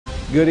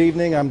Good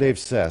evening, I'm Dave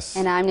Sess.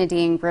 And I'm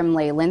Nadine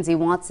Brimley. Lindsay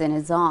Watson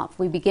is off.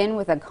 We begin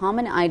with a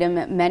common item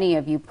many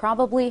of you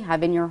probably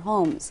have in your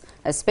homes,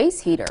 a space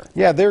heater.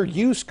 Yeah, their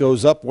use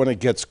goes up when it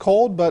gets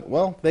cold, but,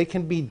 well, they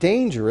can be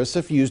dangerous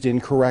if used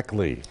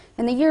incorrectly.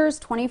 In the years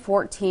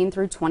 2014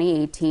 through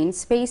 2018,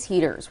 space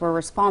heaters were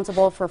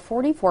responsible for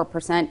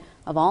 44%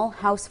 of all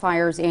house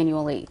fires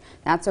annually.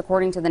 That's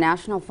according to the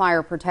National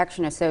Fire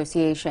Protection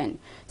Association.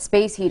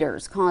 Space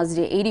heaters caused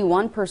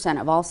 81%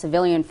 of all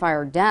civilian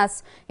fire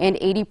deaths and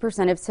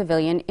 80% of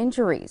civilian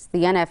injuries.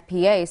 The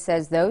NFPA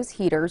says those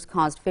heaters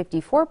caused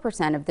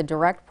 54% of the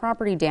direct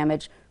property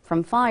damage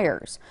from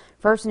fires.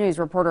 First News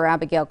reporter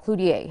Abigail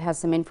Cloutier has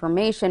some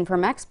information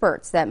from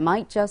experts that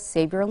might just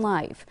save your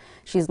life.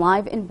 She's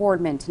live in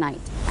Boardman tonight.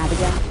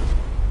 Abigail.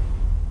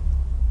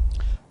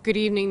 Good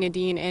evening,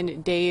 Nadine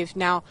and Dave.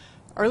 Now,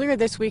 earlier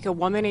this week, a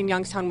woman in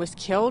Youngstown was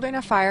killed in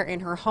a fire in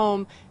her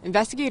home.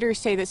 Investigators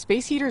say that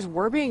space heaters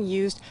were being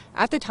used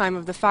at the time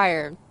of the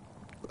fire.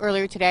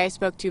 Earlier today, I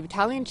spoke to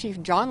Battalion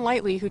Chief John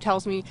Lightly, who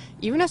tells me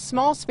even a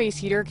small space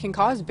heater can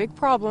cause big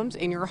problems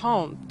in your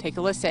home. Take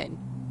a listen.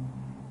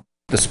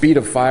 The speed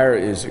of fire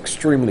is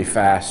extremely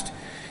fast.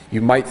 You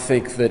might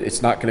think that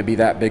it's not going to be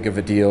that big of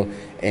a deal,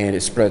 and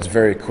it spreads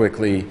very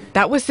quickly.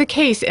 That was the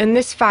case in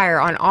this fire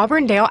on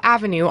Auburndale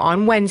Avenue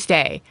on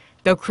Wednesday.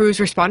 Though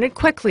crews responded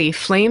quickly,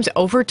 flames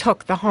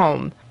overtook the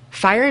home.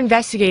 Fire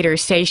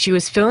investigators say she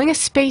was filling a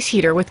space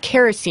heater with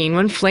kerosene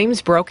when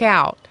flames broke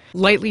out.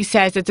 Lightly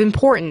says it's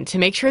important to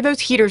make sure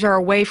those heaters are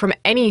away from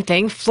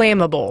anything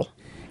flammable.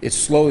 It's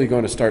slowly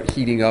going to start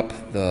heating up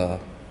the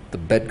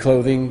bed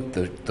clothing,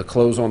 the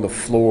clothes on the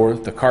floor,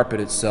 the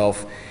carpet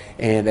itself,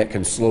 and that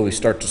can slowly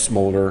start to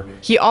smolder.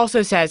 He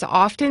also says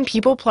often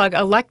people plug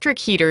electric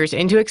heaters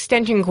into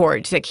extension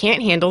cords that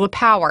can't handle the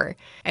power,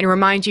 and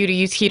reminds you to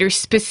use heaters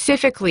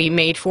specifically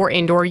made for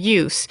indoor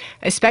use,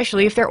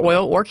 especially if they're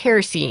oil or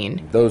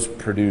kerosene. Those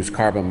produce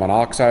carbon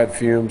monoxide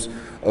fumes,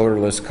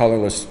 odorless,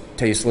 colorless,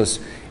 tasteless,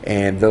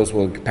 and those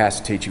will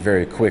incapacitate you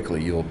very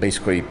quickly. You'll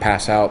basically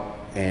pass out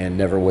and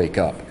never wake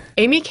up.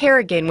 Amy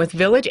Kerrigan with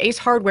Village Ace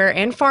Hardware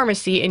and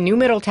Pharmacy in New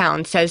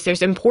Middletown says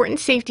there's important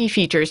safety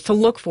features to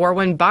look for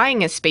when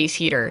buying a space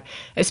heater,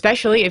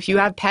 especially if you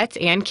have pets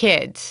and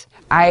kids.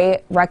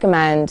 I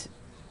recommend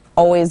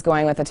always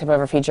going with a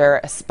tip-over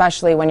feature,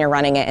 especially when you're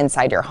running it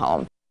inside your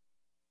home.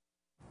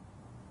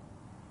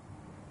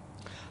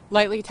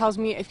 Lightly tells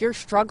me if you're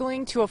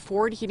struggling to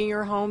afford heating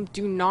your home,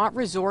 do not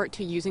resort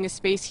to using a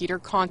space heater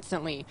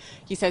constantly.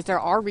 He says there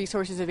are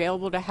resources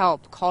available to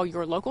help. Call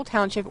your local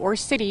township or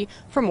city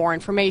for more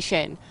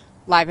information.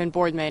 Live in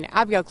Boardman,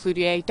 Abigail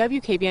Cloutier,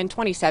 WKBN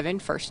 27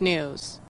 First News.